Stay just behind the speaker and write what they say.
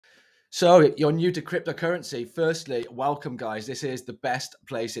So you're new to cryptocurrency. Firstly, welcome guys. This is the best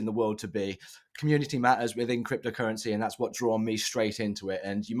place in the world to be. Community matters within cryptocurrency, and that's what drawn me straight into it.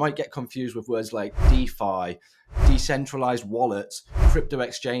 And you might get confused with words like DeFi, decentralized wallets, crypto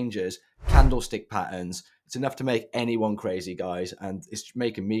exchanges, candlestick patterns. It's enough to make anyone crazy, guys, and it's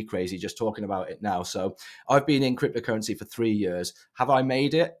making me crazy just talking about it now. So I've been in cryptocurrency for 3 years. Have I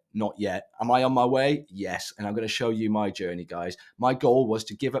made it? Not yet. Am I on my way? Yes. And I'm going to show you my journey, guys. My goal was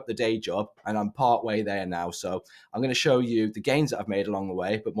to give up the day job, and I'm part way there now. So I'm going to show you the gains that I've made along the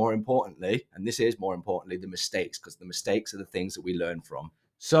way, but more importantly, and this is more importantly, the mistakes, because the mistakes are the things that we learn from.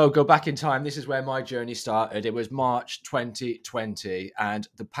 So go back in time. This is where my journey started. It was March 2020, and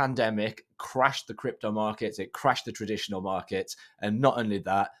the pandemic crashed the crypto markets. It crashed the traditional markets. And not only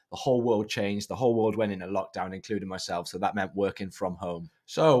that, the whole world changed. The whole world went into lockdown, including myself. So that meant working from home.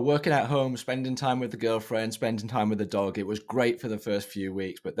 So working at home, spending time with the girlfriend, spending time with the dog. It was great for the first few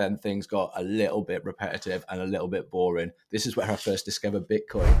weeks, but then things got a little bit repetitive and a little bit boring. This is where I first discovered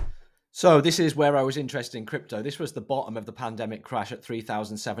Bitcoin. So this is where I was interested in crypto. This was the bottom of the pandemic crash at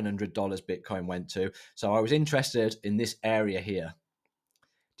 $3,700 Bitcoin went to. So I was interested in this area here.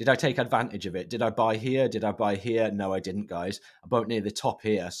 Did I take advantage of it? Did I buy here? Did I buy here? No, I didn't, guys. I bought near the top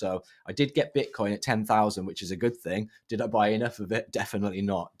here. So I did get Bitcoin at 10,000, which is a good thing. Did I buy enough of it? Definitely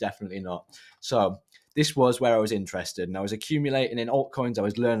not. Definitely not. So this was where I was interested, and I was accumulating in altcoins. I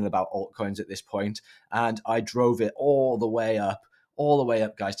was learning about altcoins at this point, and I drove it all the way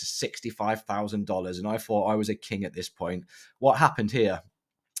up, guys, to $65,000. And I thought I was a king at this point. What happened here?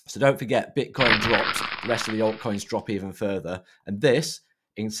 So don't forget, Bitcoin drops, the rest of the altcoins drop even further. And this,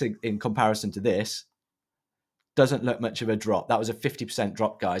 in comparison to this, doesn't look much of a drop. That was a 50%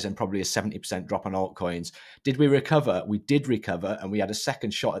 drop, guys, and probably a 70% drop on altcoins. Did we recover? We did recover, and we had a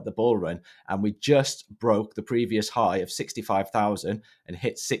second shot at the bull run, and we just broke the previous high of 65,000 and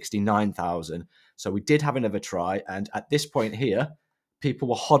hit 69,000. So we did have another try, and at this point here, people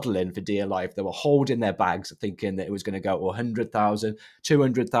were hodling for dear life. They were holding their bags, thinking that it was going to go to 100,000,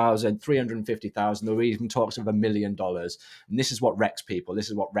 200,000, 350,000. There were even talks of $1 million. And this is what wrecks people. This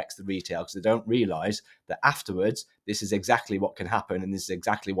is what wrecks the retail, because they don't realize that afterwards, this is exactly what can happen. And this is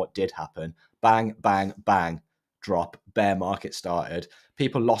exactly what did happen. Bang, bang, bang. Drop, bear market started.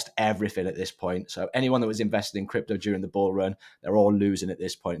 People lost everything at this point. So anyone that was invested in crypto during the bull run, they're all losing at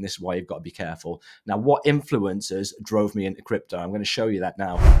this point. And this is why you've got to be careful. Now, what influencers drove me into crypto? I'm going to show you that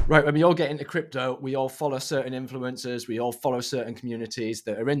now. Right, when we all get into crypto, we all follow certain influencers. We all follow certain communities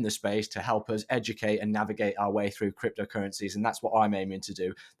that are in the space to help us educate and navigate our way through cryptocurrencies. And that's what I'm aiming to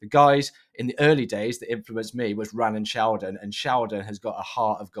do. The guys in the early days that influenced me was Ran and Sheldon. And Sheldon has got a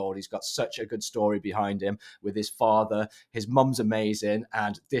heart of gold. He's got such a good story behind him with his father. His mum's amazing,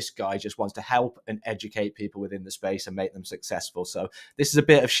 and this guy just wants to help and educate people within the space and make them successful. So this is a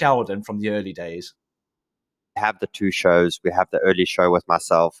bit of Sheldon from the early days. We have the two shows. We have the early show with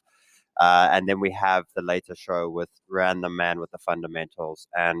myself, and then we have the later show with Ran, the man with the fundamentals.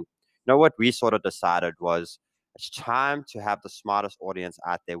 And you know what we sort of decided was, it's time to have the smartest audience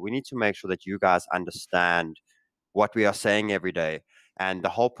out there. We need to make sure that you guys understand what we are saying every day. And the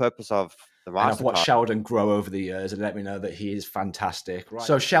whole purpose of the masterclass. And I've watched Sheldon grow over the years and let me know that he is fantastic. Right.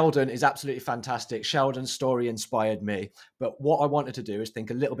 So Sheldon is absolutely fantastic. Sheldon's story inspired me. But what I wanted to do is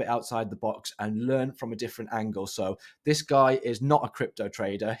think a little bit outside the box and learn from a different angle. So this guy is not a crypto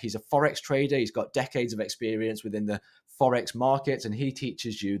trader. He's a Forex trader. He's got decades of experience within the Forex markets. And he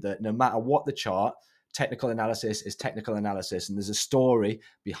teaches you that no matter what the chart, technical analysis is technical analysis, and there's a story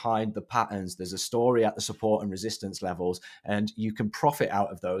behind the patterns. There's a story at the support and resistance levels, and you can profit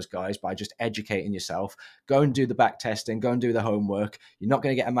out of those, guys, by just educating yourself. Go and do the back testing, go and do the homework. You're not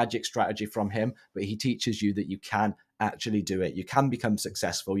going to get a magic strategy from him, but he teaches you that you can actually do it. You can become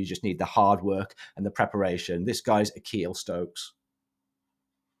successful. You just need the hard work and the preparation. This guy's Akil Stokes.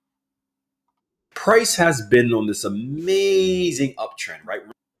 Price has been on this amazing uptrend, right?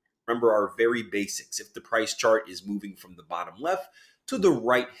 Remember our very basics. If the price chart is moving from the bottom left to the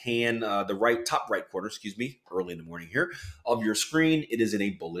right hand, top right corner, early in the morning here of your screen, it is in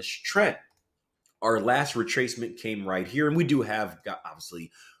a bullish trend. Our last retracement came right here, and we do have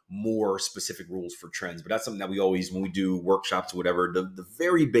obviously more specific rules for trends, but that's something that we always, when we do workshops or whatever, the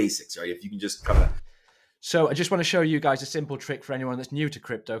very basics, right? If you can just kind of. So I just want to show you guys a simple trick for anyone that's new to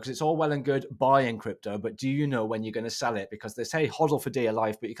crypto, because it's all well and good buying crypto, but do you know when you're going to sell it? Because they say hodl for dear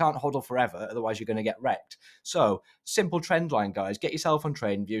life, but you can't hodl forever, otherwise you're going to get wrecked. So simple trend line, guys. Get yourself on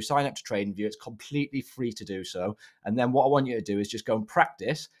TradingView, sign up to TradingView. It's completely free to do so. And then what I want you to do is just go and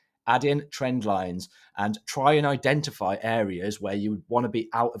practice, add in trend lines, and try and identify areas where you would want to be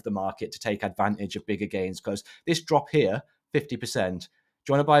out of the market to take advantage of bigger gains, because this drop here, 50%.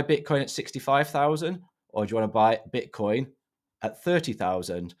 Do you want to buy Bitcoin at 65,000 or do you want to buy Bitcoin at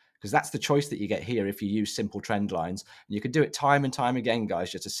 30,000? Because that's the choice that you get here if you use simple trend lines. And you can do it time and time again,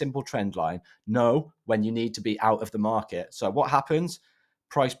 guys, just a simple trend line. Know when you need to be out of the market. So what happens?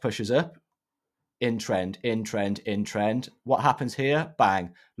 Price pushes up, in trend, in trend, in trend. What happens here?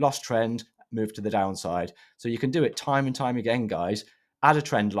 Bang, lost trend, move to the downside. So you can do it time and time again, guys. Add a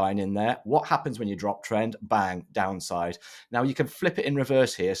trend line in there. What happens when you drop trend? Bang, downside. Now you can flip it in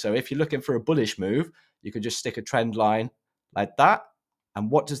reverse here. So if you're looking for a bullish move, you can just stick a trend line like that. And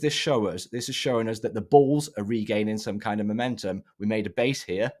what does this show us? This is showing us that the bulls are regaining some kind of momentum. We made a base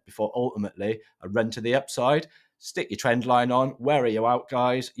here before ultimately a run to the upside. Stick your trend line on. Where are you out,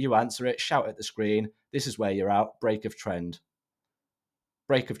 guys? You answer it. Shout at the screen. This is where you're out. Break of trend.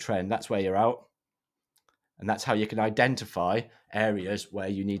 Break of trend. That's where you're out. And that's how you can identify areas where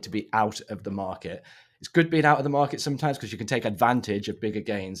you need to be out of the market. It's good being out of the market sometimes because you can take advantage of bigger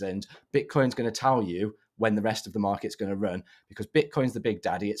gains. And Bitcoin's going to tell you when the rest of the market's going to run, because Bitcoin's the big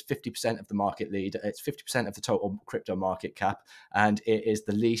daddy. It's 50% of the market lead. It's 50% of the total crypto market cap, and it is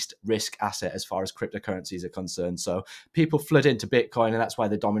the least risk asset as far as cryptocurrencies are concerned. So people flood into Bitcoin, and that's why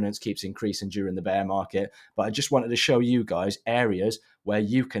the dominance keeps increasing during the bear market. But I just wanted to show you guys areas where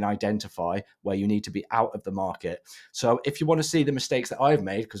you can identify where you need to be out of the market. So if you want to see the mistakes that I've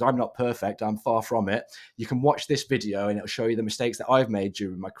made, because I'm not perfect, I'm far from it, you can watch this video and it'll show you the mistakes that I've made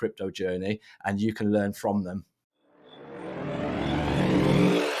during my crypto journey, and you can learn from them.